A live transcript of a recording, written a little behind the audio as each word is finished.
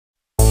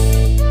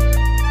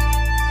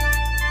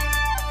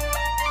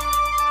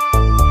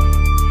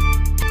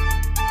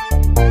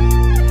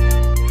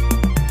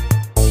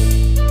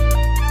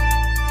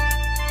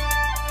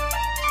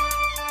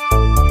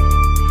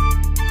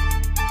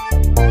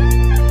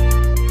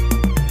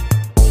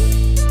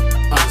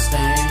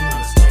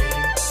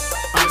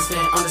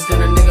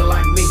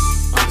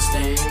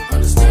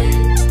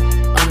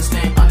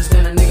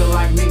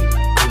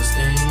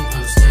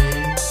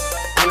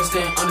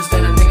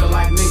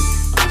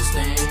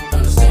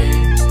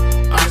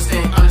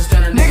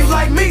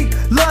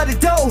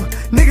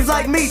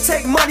me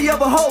take money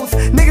over hoes.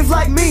 Niggas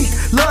like me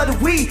love the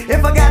weed.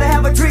 If I gotta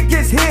have a drink,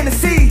 it's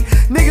Hennessy.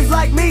 Niggas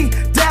like me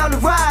down the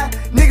ride.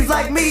 Niggas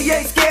like me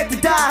ain't scared to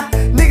die.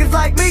 Niggas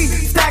like me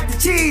stack the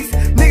cheese.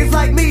 Niggas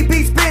like me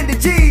be spending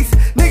G's.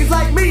 Niggas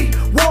like me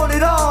want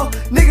it all.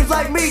 Niggas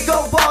like me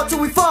go ball till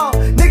we fall.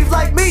 Niggas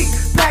like me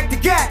pack the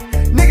gat.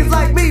 Niggas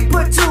like me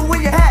put two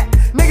in your hat.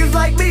 Niggas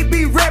like me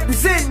be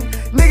representing.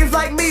 Niggas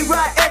like me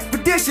ride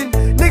expedition.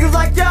 Niggas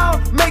like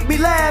y'all make me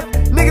laugh.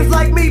 Niggas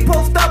like me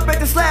post up at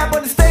the slab.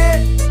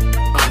 Understand?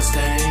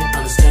 Understand,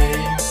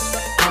 understand,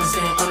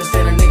 understand,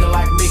 understand a nigga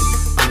like me.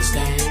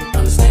 Understand,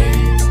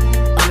 understand,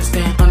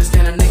 understand,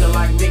 understand a nigga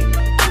like me.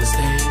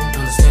 Understand,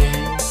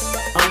 understand,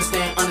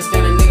 understand,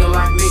 understand a nigga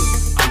like me.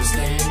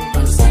 Understand,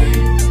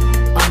 understand,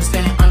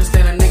 understand,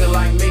 understand a nigga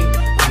like me.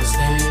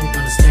 Understand,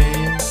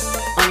 understand,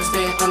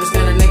 understand,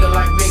 understand a nigga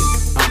like me.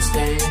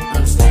 Understand,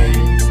 understand,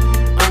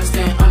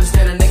 understand,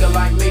 understand a nigga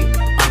like me.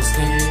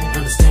 Understand,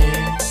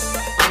 understand,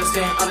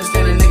 understand,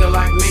 understand a nigga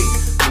like me.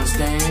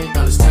 Understand,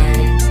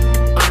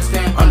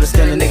 understand,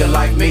 understand a nigga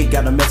like me.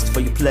 Got a message for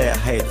you player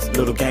haters.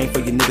 Little game for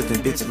you niggas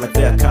and bitches like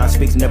fair con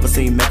speaks. Never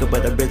seen Mecca,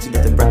 but I bet you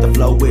that the breath of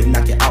flow with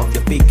knock you off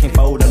your feet. Can't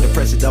fold under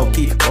pressure though.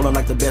 Keep rolling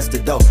like the best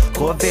of dough.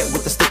 Corvette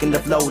with the stick in the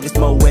flow. This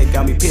mo wet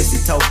got me pissy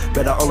toe.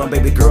 Better hold on,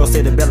 baby girl.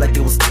 Say the bell like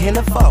it was 10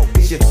 to 4.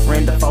 It's your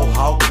friend the foe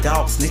hog the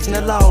dog. Snitching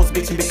the laws,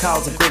 bitching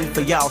because I'm quitting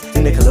for y'all.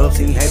 See nigga love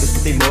seeing haters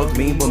with they mugs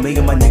mean. But me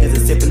and my niggas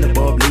is sipping the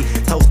bubbly.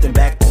 Toasting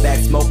back to back,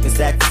 smoking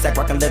sack to sack.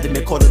 Rockin' leather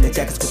mid quarter and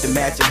jackets with the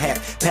matching hat.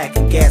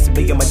 Packing gas and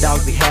me and my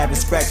dogs be having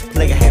scratch.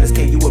 Player haters,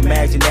 can you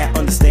imagine that?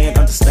 Understand,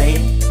 understand?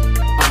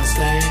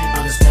 Understand,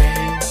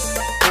 understand,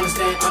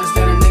 understand,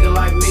 understand a nigga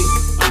like me.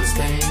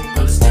 Understand,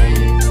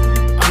 understand,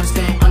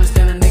 understand,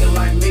 understand a nigga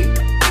like me.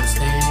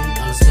 Understand,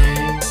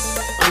 understand,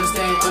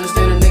 understand,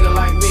 understand a nigga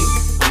like me.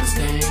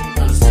 Understand,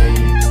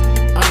 understand,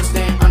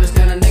 understand,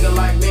 understand a nigga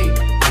like me.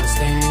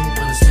 Understand,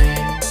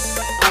 understand,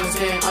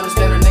 understand,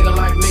 understand a nigga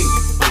like me.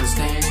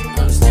 Understand,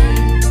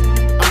 understand,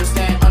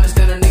 understand,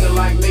 understand a nigga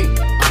like me.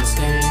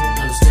 Understand,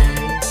 understand,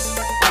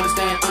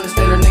 understand,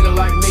 understand a nigga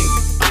like me.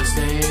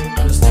 Understand,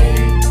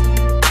 understand.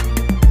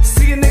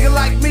 See a nigga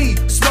like me,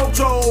 smoke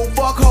troll,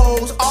 fuck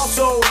hoes,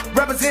 also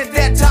represent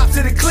that top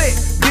to the click.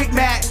 Big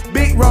Mac,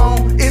 Big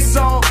Wrong, it's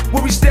on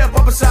when we step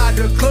up inside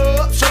the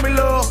club. Show me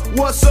love,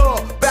 what's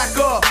up? Back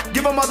up,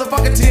 give a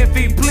motherfucker 10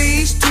 feet,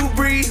 please. To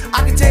breathe,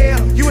 I can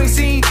tell you ain't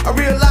seen a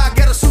real life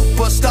ghetto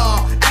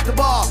superstar. At the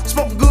bar,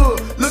 smoking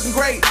good, looking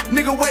great.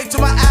 Nigga, wait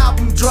till my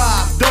album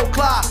drop. Don't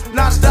clock,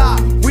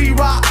 non-stop, we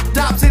rock.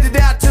 Top city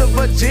down to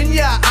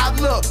Virginia. I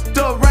looked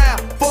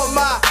around for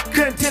my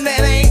contender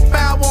and ain't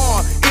found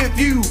one. If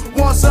you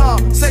want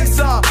some, say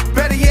some.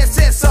 Better yet,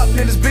 say something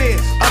in this bitch.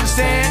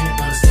 Understand?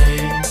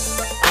 Understand,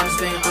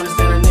 understand,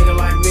 understand a nigga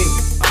like me.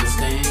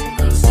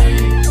 Understand,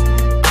 understand,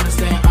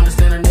 understand,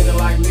 understand a nigga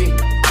like me.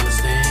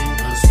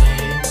 Understand,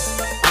 understand,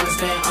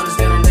 understand,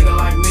 understand a nigga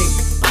like me.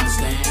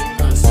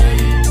 Understand,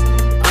 understand,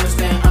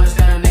 understand,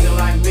 understand a nigga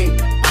like me.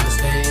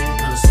 Understand,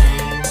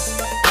 understand,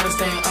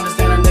 understand,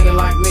 understand a nigga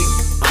like me.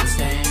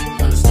 Understand,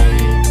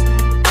 understand,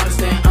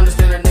 understand,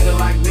 understand a nigga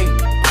like me.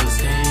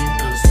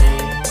 Understand,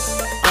 understand,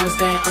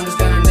 understand,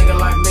 understand a nigga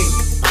like me.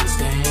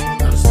 Understand,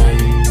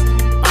 understand,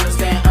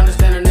 understand,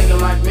 understand a nigga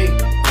like me.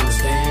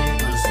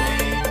 Understand,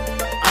 understand,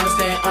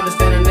 understand,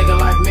 understand a nigga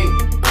like me.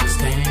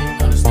 Understand,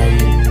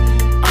 understand,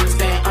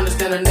 understand,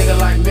 understand a nigga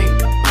like me.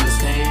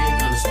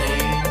 Understand,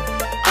 understand,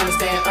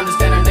 understand,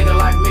 understand a nigga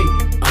like me.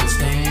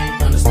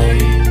 Understand,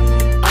 understand,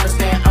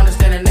 understand,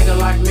 understand a nigga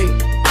like me.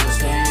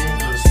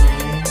 Understand,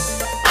 understand,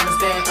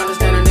 understand,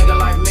 understand a nigga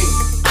like me.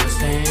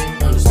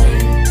 Understand,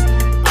 understand,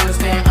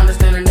 understand,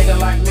 understand a nigga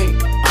like me.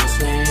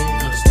 Understand,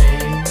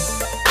 understand,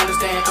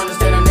 understand,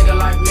 understand a nigga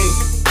like me.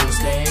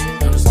 Understand,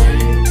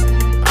 understand,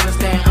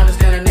 understand,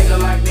 understand a nigga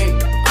like me.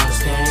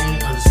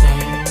 Understand,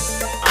 understand,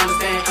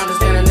 understand,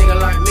 understand a nigga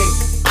like me.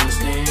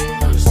 Understand,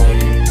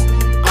 understand,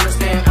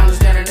 understand,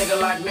 understand a nigga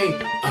like me.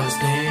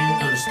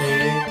 Understand,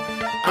 understand,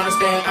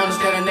 understand,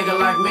 understand a nigga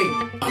like me.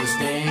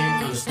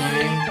 Understand,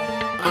 understand,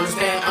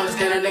 understand,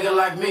 understand a nigga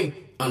like me.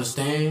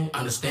 Understand,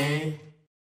 understand.